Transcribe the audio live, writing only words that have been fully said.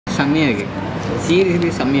செம்மையாக இருக்குது,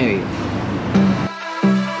 சீரியஸ்லி செம்மையாக இருக்குது.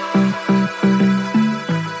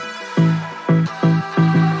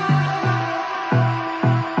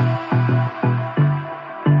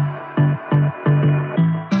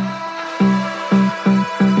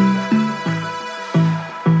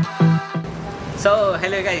 ஸோ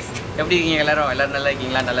ஹலோ கைஸ், எப்படி இருக்கீங்க எல்லாரும் நல்லா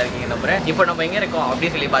இருக்கீங்களா? நல்லா இருக்கீங்க நம்புகிறேன். இப்போ நம்ம எங்கே இருக்கோம்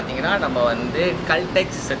அப்படின்னு சொல்லி பார்த்தீங்கன்னா, நம்ம வந்து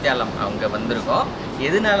கல்டெக்ஸ் சத்யாலம் அவங்க வந்திருக்கோம்.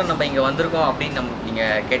 எதனால நம்ம இங்கே வந்திருக்கோம் அப்படின்னு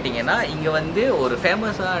நீங்கள் கேட்டிங்கன்னா, இங்கே வந்து ஒரு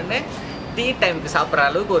ஃபேமஸான டீ டைமுக்கு சாப்பிட்ற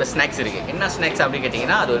அளவுக்கு ஒரு ஸ்நாக்ஸ் இருக்குது. என்ன ஸ்நாக்ஸ் அப்படின்னு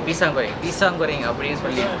கேட்டிங்கன்னா, அது ஒரு பீசாங் கோரிங் அப்படின்னு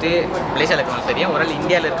சொல்லிட்டு மலேசியாவில் இருக்கவங்களுக்கு தெரியும். ஒரு நாள்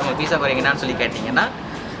இந்தியாவில் இருக்கவங்க பீசாங் கோரிங் என்னான்னு சொல்லி கேட்டிங்கன்னா,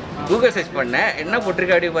 கூகுள் சர்ச் பண்ணேன். என்ன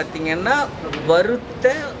போட்டிருக்கு அப்படின்னு பார்த்தீங்கன்னா,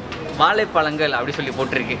 வறுத்த வாழைப்பழங்கள் அப்படி சொல்லி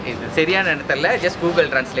போட்டிருக்கு. இது சரியான இடத்துல ஜஸ்ட் கூகுள்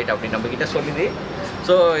ட்ரான்ஸ்லேட் அப்படின்னு நம்மக்கிட்ட சொல்லுது.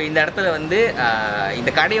 ஸோ இந்த இடத்துல வந்து இந்த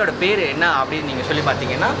கடையோட பேர் என்ன அப்படின்னு நீங்கள் சொல்லி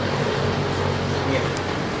பார்த்தீங்கன்னா,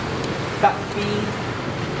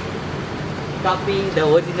 காப்பி த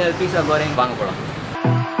ஒரிஜினல் பீஸா கோரிங். வாங்க போகலாம்.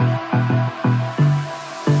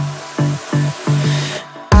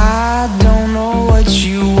 I don't know what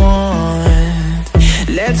you want.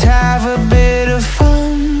 Let's have a bit of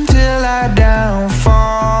fun till I downfall.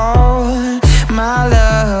 My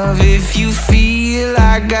love, if you feel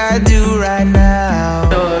like I do right now.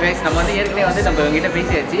 So guys, நம்ம வந்து ஏற்கனவே வந்து நம்ம இவங்ககிட்ட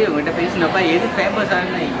பேசியாச்சு. இவங்ககிட்ட பேசினப்ப எது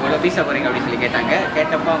ஃபேமஸான இவ்வளோ பீஸா கோரிங் அப்படின்னு சொல்லி கேட்டாங்க.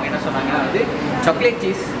 கேட்டப்போ அவங்க என்ன சொன்னாங்கன்னா வந்து சாக்லேட்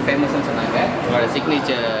சீஸ் ஃபேமஸ்ன்னு சொன்னாங்க, அவங்களோட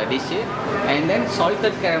signature dish. And then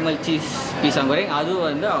salted caramel cheese pizza கோரிங், அதுவும்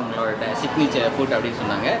வந்து அவங்களோட சிக்னேச்சர் ஃபுட் அப்படின்னு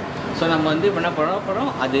சொன்னாங்க. ஸோ நம்ம வந்து இப்போ என்ன பண்ண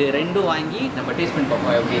போகிறோம், அது ரெண்டும் வாங்கி நம்ம டேஸ்ட் பண்ணி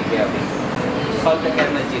பார்ப்போம் எப்படி இருக்குது அப்படின்னு. சால்டட்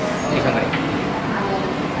கேரமல் சீஸ் பீஸா கோரிங்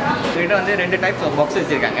கிட்ட வந்து 2 டைப்ஸ் ஆஃப் பாக்ஸ்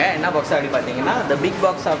வச்சுருக்காங்க. என்ன பாக்ஸ் அப்படி பார்த்தீங்கன்னா, த பிக்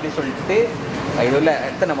பாக்ஸ் அப்படின்னு சொல்லிட்டு இது உள்ள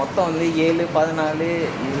எத்தனை மொத்தம் வந்து 7, 14,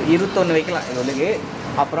 21 வைக்கலாம் இது உள்ளுக்கு.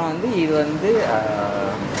 அப்புறம் வந்து இது வந்து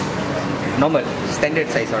normal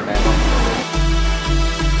standard சைஸோட.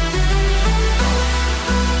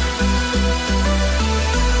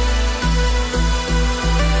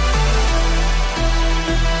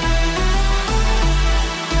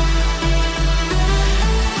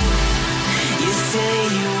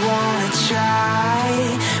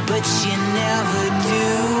 But you never do.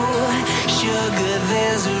 Sugar,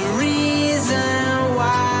 there's a reason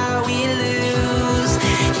why we lose.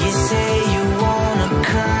 You say you wanna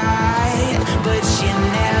cry, but you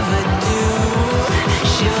never do.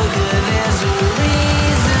 Sugar, there's a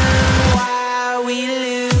reason why we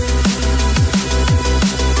lose.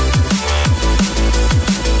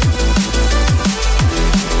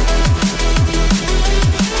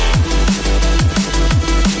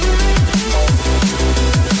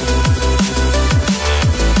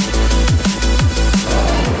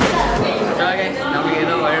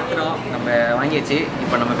 வாங்கியாச்சு.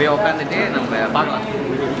 இப்போ நம்ம போய் உட்காந்துட்டு நம்ம பார்க்கலாம்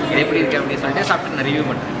இது எப்படி இருக்குது அப்படின்னு சொல்லிட்டு சாப்பிட்டு நான் ரிவ்யூ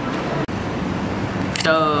பண்ணுறேன்.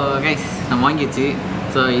 ஸோ கைஸ், நம்ம வாங்கியாச்சு.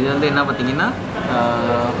 ஸோ இது வந்து என்ன பார்த்தீங்கன்னா,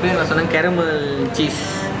 பேர் நான் சொன்னேன் கேரமல் சீஸ்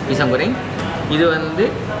பீஸாங் கோரிங். இது வந்து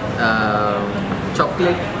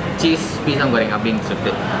சாக்லேட் சீஸ் பீஸாங் கோரிங் அப்படின்னு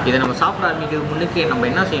சொல்லிட்டு இதை நம்ம சாப்பிட ஆரம்பிக்கிறதுக்கு முன்னுக்கு நம்ம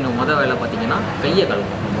என்ன செய்யணும், மொதல் வேலை பார்த்தீங்கன்னா கையை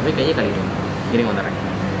கழுவணும். நம்ம போய் கையை கழுவிடணும். இருங்க வந்துடுறேன்.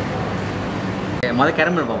 மொதல்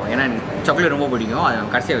கேரமல் பார்ப்போம், ஏன்னா எனக்கு சாக்லேட் ரொம்ப பிடிக்கும். அதை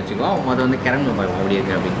நம்ம கடைசியாக வச்சுக்குவோம். மொதல் வந்து கேரமல் பார்ப்போம் அப்படி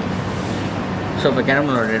இருக்குது அப்படின்னு. ஸோ இப்போ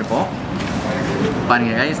கேரமலோட எடுப்போம்.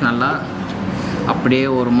 பாருங்கள் கைஸ், நல்லா அப்படியே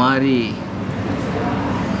ஒரு மாதிரி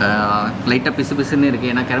லைட்டாக பிசு பிசுன்னு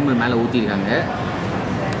இருக்குது. ஏன்னா கேரமல் மேலே ஊற்றிருக்காங்க.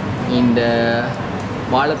 இந்த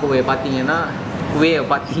வாழைப்பூவையை பார்த்தீங்கன்னா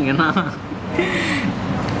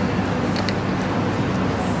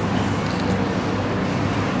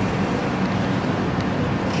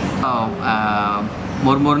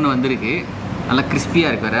மொறுமொறுன்னு வந்திருக்கு. நல்லா கிறிஸ்பியாக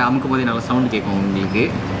இருக்கு. வேறு அமுக்கும் போதே நல்லா சவுண்டு கேட்கும் உங்களுக்கு.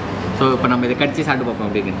 ஸோ இப்போ நம்ம இதை கடிச்சு சாப்பிட்டு பார்ப்போம்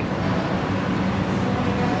அப்படின்ட்டு.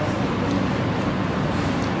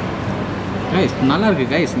 கைஸ் நல்லா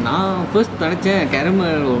இருக்குது கைஸ். நான் ஃபர்ஸ்ட் நினச்சேன்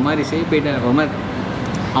கேரமல் ஒரு மாதிரி போயிட்டேன், ஒரு மாதிரி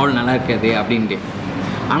அவ்வளோ நல்லா இருக்காது அப்படின்ட்டு.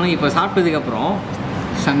 ஆனால் இப்போ சாப்பிட்டதுக்கப்புறம்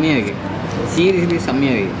செம்மையாக இருக்குது, சீரியஸ்லி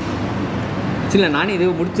செம்மையாக இருக்குது. சில நானே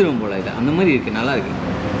இது முடிச்சிடுவேன் போல், இது அந்த மாதிரி இருக்குது, நல்லா இருக்குது.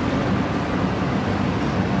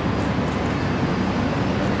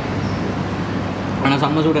 ஆனால்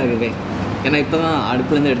செம்ம சூடாக இருக்குது. ஏன்னா இப்போ தான்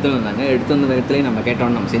அடுப்புலேருந்து எடுத்துகிட்டு வந்தாங்க. எடுத்து வந்த இடத்துலேயே நம்ம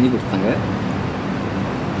கேட்டோன்னு நம்ம செஞ்சு கொடுத்தாங்க.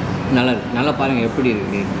 நல்லா இருக்குது. நல்லா பாருங்கள் எப்படி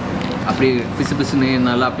இருக்குது. அப்படி பிசு பிசுன்னு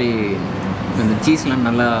நல்லா அப்படி இந்த சீஸ்லாம்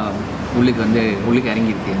நல்லா உள்ளுக்கு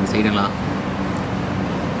இறங்கியிருக்கு இந்த சைடெல்லாம்.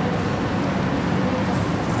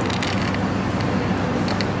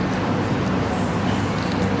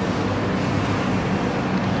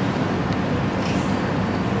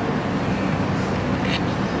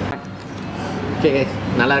 ஓகே,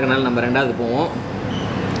 நல்லா இருக்கனால நம்ம ரெண்டாவது போவோம்.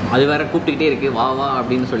 அது வேறு கூப்பிட்டுக்கிட்டே இருக்குது வா வா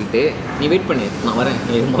அப்படின்னு சொல்லிட்டு. நீ வெயிட் பண்ணு, நான் வரேன்,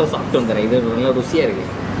 இது மாதிரி சாப்பிட்டு வந்துடுறேன். இது நல்லா ருசியாக இருக்குது,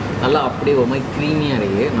 நல்லா அப்படியே ஒரு மாதிரி க்ரீமியாக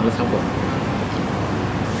இருக்குது, நல்லா சாப்பிடுவோம்.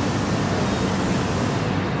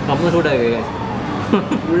 செம்ம சூடாக இருக்குது,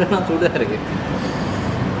 உள்ளலாம் சூடாக இருக்குது.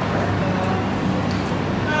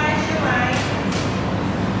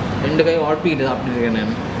 ரெண்டு கை உடப்பிக்கிட்டு சாப்பிட்டுருக்கேன்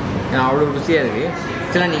நான், அவ்வளோ ருசியாக இருக்குது.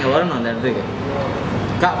 ஆக்சுவலாக நீங்கள் வரணும் அந்த இடத்துக்கு.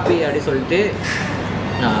 காப்பி அப்படி சொல்லிட்டு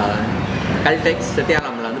கல்டெக்ஸ்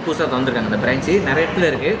சத்யாலாமில் வந்து புதுசாக திறந்துருக்காங்க அந்த பிரான்ச்சு. நிறைய இடத்துல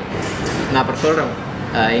இருக்குது, நான் அப்புறம் சொல்கிறேன்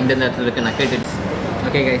எந்தெந்த இடத்துல இருக்குது நான் கேட்டுட்டு.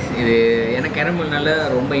 ஓகே கைஸ், இது எனக்கு கேரமல்னால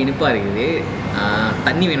ரொம்ப இனிப்பாக இருக்குது.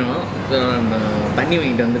 தண்ணி வேணும், தண்ணி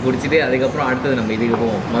வாங்கிட்டு வந்து குடிச்சிட்டு அதுக்கப்புறம் அடுத்தது நம்ம இதுக்கு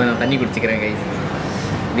போவோம். முதல்ல நான் தண்ணி குடிச்சிக்கிறேன் கைஸ்.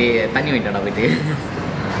 இது தண்ணி வாங்கிட்டாடா போயிட்டு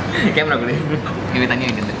கேமரா கொடு, இவன் தண்ணி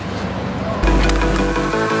வாங்கிட்டு வந்து.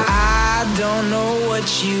 I don't know what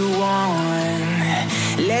you want.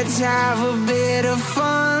 Let's have a bit of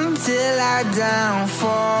fun till I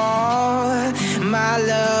downfall. My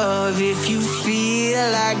love, if you feel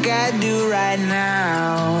like I do right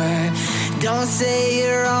now, don't say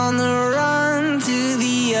you're on the run to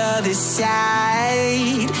the other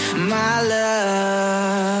side. My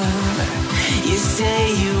love, you say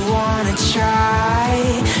you wanna try,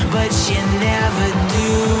 but you never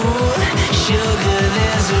do. Sugar,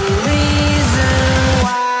 there's a reason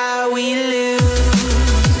why we lose.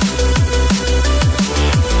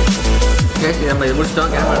 நம்ம இது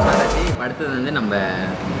முடிச்சிட்டோம், caramel சாப்பிட்டாச்சு. இப்போ அடுத்தது வந்து நம்ம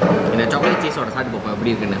இந்த chocolate சீஸோட சாப்பிட்டு பார்ப்போம்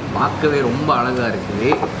எப்படி இருக்குன்னு. பார்க்கவே ரொம்ப அழகாக இருக்குது.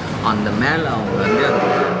 அந்த மேலே அவங்க வந்து அதை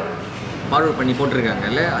ஃபார்வர்ட் பண்ணி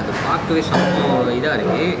போட்டிருக்காங்கல்ல, அது பார்க்கவே செம்ம இதாக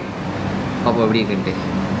இருக்குது. பார்ப்போம் எப்படி இருக்குன்ட்டு.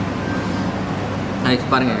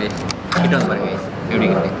 பாருங்கள் கைஸ், கிட்ட வந்து பாருங்கள் கைஸ் எப்படி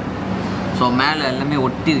இருக்குன்ட்டு. ஸோ மேலே எல்லாமே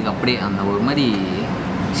ஒட்டி இருக்குது அப்படியே. அந்த ஒரு மாதிரி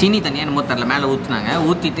சீனி தனியாக என்னமோ தரல மேலே ஊற்றுனாங்க,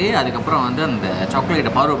 ஊற்றிட்டு அதுக்கப்புறம் வந்து அந்த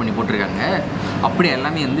சாக்லேட்டை ஃபார்வர்ட் பண்ணி போட்டிருக்காங்க. அப்படியே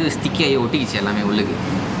எல்லாமே வந்து ஸ்டிக்கியாகி ஒட்டிக்கிச்சு எல்லாமே உள்ளுக்கு.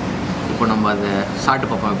 இப்போ நம்ம அதை சாப்பிட்டு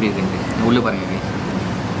பார்ப்போம் எப்படி இருக்குன்ட்டு. உள்ளே பாருங்க,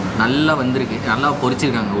 நல்லா வந்திருக்கு, நல்லா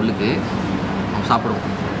பொரிச்சிருக்காங்க உள்ளுக்கு. நம்ம சாப்பிடுவோம்.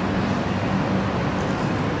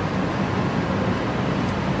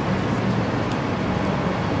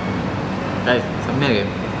 செம்மையாக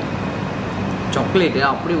இருக்கு. சாக்லேட்டு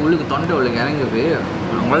அப்படியே உள்ளுக்கு தொண்டை உள்ளுக்கு இறங்குது,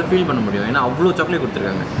 அவங்களால ஃபீல் பண்ண முடியும். ஏன்னா அவ்வளோ சாக்லேட்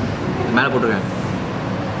கொடுத்துருக்காங்க, மேலே போட்டிருக்காங்க.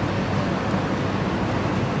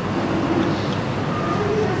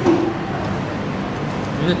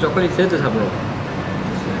 இன்னும் சாக்லேட் சேர்த்து சாப்பிடுவோம்.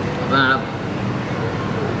 அதான்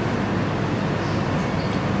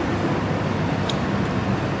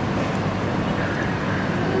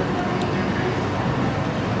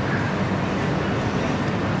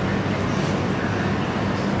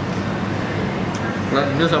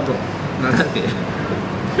இன்னும் சாப்பிடுவோம், நல்லா இருக்கு.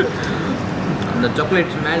 அந்த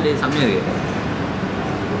சாக்லேட் ஸ்மெல் செம்மையாக இருக்குது,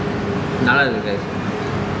 நல்லா இருக்குது கைஸ்.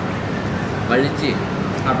 வலிச்சு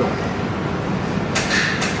சாப்பிடுவோம்.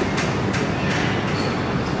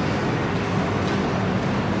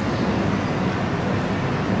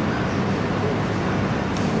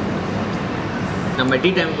 நம்ம டீ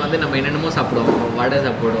டைமுக்கு வந்து நம்ம என்னென்னமோ சாப்பிடுவோம், வடை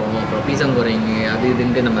சாப்பிடுவோம், அப்புறம் பீசங் குறைங்க அது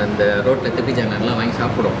இதுன்ட்டு நம்ம இந்த ரோட்டில் திப்பி சேனல்லாம் வாங்கி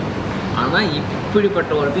சாப்பிடுவோம். ஆனால்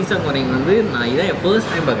இப்படிப்பட்ட ஒரு பீஸா குறைங்க வந்து நான் இதான் ஃபர்ஸ்ட்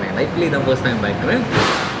டைம் பார்க்குறேன், லைஃப்லேயே இதான் ஃபர்ஸ்ட் டைம் பார்க்குறேன்.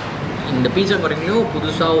 இந்த பீஸா குறைங்களையும்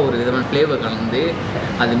புதுசாக ஒரு விதமான ஃப்ளேவர் கலந்து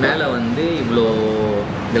அது மேலே வந்து இவ்வளோ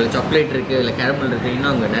இதில் சாக்லேட் இருக்குது, இதில் கேரமல் இருக்குது,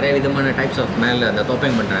 இன்னும் அங்கே நிறைய விதமான டைப்ஸ் ஆஃப் மேலே அதை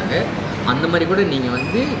டோப்பிங் பண்ணுறாங்க. அந்த மாதிரி கூட நீங்கள்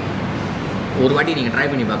வந்து ஒரு வாட்டி நீங்கள் ட்ரை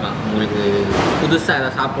பண்ணி பார்க்கலாம். உங்களுக்கு புதுசாக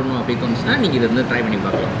எதாவது சாப்பிட்ணும் அப்படின்னு தோணுச்சுன்னா நீங்கள் இதை வந்து ட்ரை பண்ணி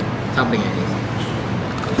பார்க்கலாம். சாப்பிடுங்க.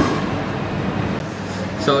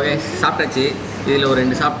 ஸோ சாப்பிட்டாச்சு. இதில் ஒரு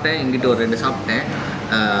 2 சாப்பிட்டேன், இங்கிட்ட ஒரு 2 சாப்பிட்டேன்.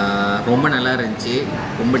 ரொம்ப நல்லா இருந்துச்சு,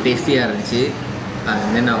 ரொம்ப டேஸ்டியாக இருந்துச்சு.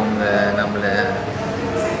 தென் அவங்க நம்மளை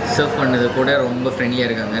சர்வ் பண்ணது கூட ரொம்ப ஃப்ரெண்ட்லியாக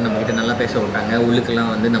இருக்காங்க, நம்மக்கிட்ட நல்லா பேச விட்டாங்க.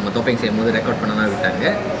 உள்ளுக்கெல்லாம் வந்து நம்ம டோப்பிங் செய்யும்போது ரெக்கார்ட் பண்ணலாம் விட்டாங்க.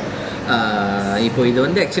 இப்போ இது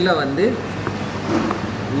வந்து ஆக்சுவலாக வந்து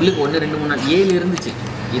உள்ளுக்கு 1 2 3 4 7 இருந்துச்சு.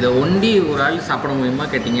 இதை ஒண்டி ஒரு ஆள் சாப்பிட முடியுமா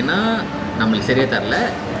கேட்டிங்கன்னா நம்மளுக்கு சரியாக தரல.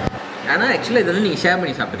 ஆனால் ஆக்சுவலாக இதை வந்து நீங்கள் ஷேர்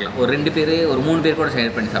பண்ணி சாப்பிட்டுக்கலாம். ஒரு 2 பேர் ஒரு 3 பேர் கூட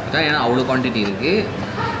ஷேர் பண்ணி சாப்பிட்டா, ஏன்னா அவ்வளோ குவான்டிட்டி இருக்குது.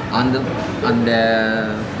 அந்த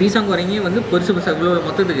பீஸா குறைங்க வந்து பெருசு இவ்வளோ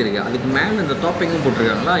மொத்தத்துக்கு இருக்குது. அதுக்கு மேலே இந்த டாப்பிங்கும்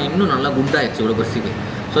போட்டிருக்காங்களா, இன்னும் நல்லா குட்டாகிடுச்சு இவ்வளோ பெருசுக்கு.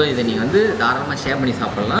 ஸோ இதை நீங்கள் வந்து தாராளமாக ஷேர் பண்ணி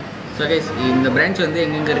சாப்பிட்லாம். ஸோ கைஸ், இந்த பிரான்ச் வந்து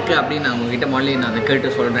எங்கெங்கே இருக்குது அப்படின்னு நான் உங்ககிட்ட முதல்ல நான் அதை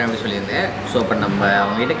கேட்டு சொல்கிறேன் அப்படின்னு சொல்லியிருந்தேன். ஸோ இப்போ நம்ம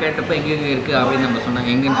அவங்ககிட்ட கேட்டப்போ எங்கெங்கே இருக்குது அப்படின்னு நம்ம சொன்னாங்க.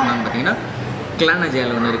 எங்கேன்னு சொன்னாங்க பார்த்தீங்கன்னா, கிளானா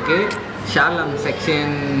ஜெயில் ஒன்று இருக்குது, ஷாலம்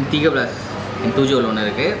செக்ஷன் 3 தூஜோவில் ஒன்று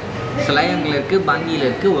இருக்குது, சலாயங்கில் இருக்குது, பாங்கியில்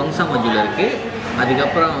இருக்குது, வங்சா மஜூவில் இருக்குது.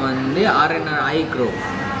 அதுக்கப்புறம் வந்து ஆர்என்ஆர் ஐக்ரோ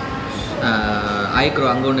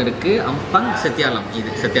அங்கே ஒன்று இருக்குது. அம்பங் சத்யாலம், இது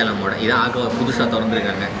சத்யாலமோட இதான் ஆக புதுசாக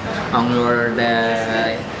திறந்துருக்காங்க. அவங்களோட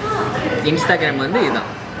இன்ஸ்டாகிராம் வந்து இதுதான்.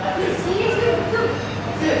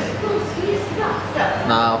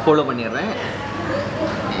 நான் ஃபாலோ பண்ணிடுறேன்.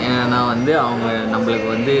 நான் வந்து அவங்க நம்மளுக்கு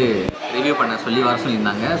வந்து ரிவ்யூ பண்ண சொல்லி வர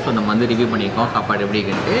சொல்லியிருந்தாங்க. ஸோ நம்ம வந்து ரிவ்யூ பண்ணியிருக்கோம் சாப்பாடு எப்படி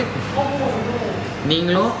இருக்குன்ட்டு.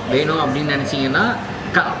 நீங்களும் வேணும் அப்படின்னு நினச்சிங்கன்னா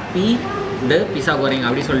காப்பி த பிஸா கோரிங்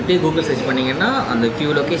அப்படி சொல்லிட்டு கூகுள் சர்ச் பண்ணிங்கன்னா அந்த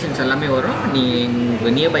ஃபியூ லொக்கேஷன்ஸ் எல்லாமே வரும்.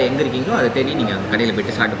 நீங்கள் நியர்பை எங்கே இருக்கீங்களோ அதை தேடி நீங்கள் அந்த கடையில்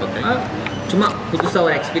போய்ட்டு சாப்பிட்டு பார்க்கலாம். சும்மா புதுசாக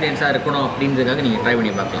ஒரு எக்ஸ்பீரியன்ஸாக இருக்கணும் அப்படின்றதுக்காக நீங்கள் ட்ரை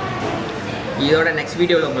பண்ணி பார்க்கலாம். இதோட நெக்ஸ்ட்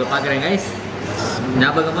வீடியோவில் உங்களை பார்க்குறேன் கைஸ்.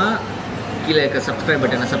 ஞாபகமாக கீழே இருக்க சப்ஸ்கிரைப்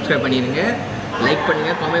பட்டனை சப்ஸ்கிரைப் பண்ணிடுங்க, லைக்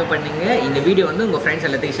பண்ணுங்கள், காமெண்ட் பண்ணுங்கள். இந்த வீடியோ வந்து உங்கள் ஃப்ரெண்ட்ஸ்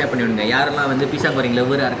எல்லாத்தையும் ஷேர் பண்ணிவிடுங்க. யாரெல்லாம் வந்து பிஸா கோரிங்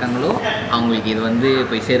லவ்வராக இருக்காங்களோ அவங்களுக்கு இது வந்து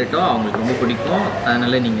போய் சேரட்டும். அவங்களுக்கு ரொம்ப பிடிக்கும்.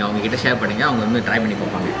 அதனால் நீங்கள் அவங்கக்கிட்ட ஷேர் பண்ணுங்கள். அவங்க வந்து ட்ரை பண்ணி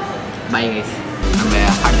பார்ப்பாங்க. Bye guys. நம்ம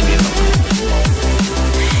அடுத்த வீடியோ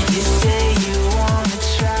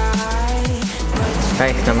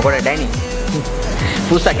கைஸ். நம்ம கூட டேனி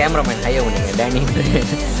புதுசாக கேமராமேன் ஐயா பண்ணுங்க. டேனி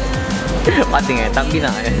பார்த்துங்க தம்பி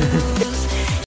தான்.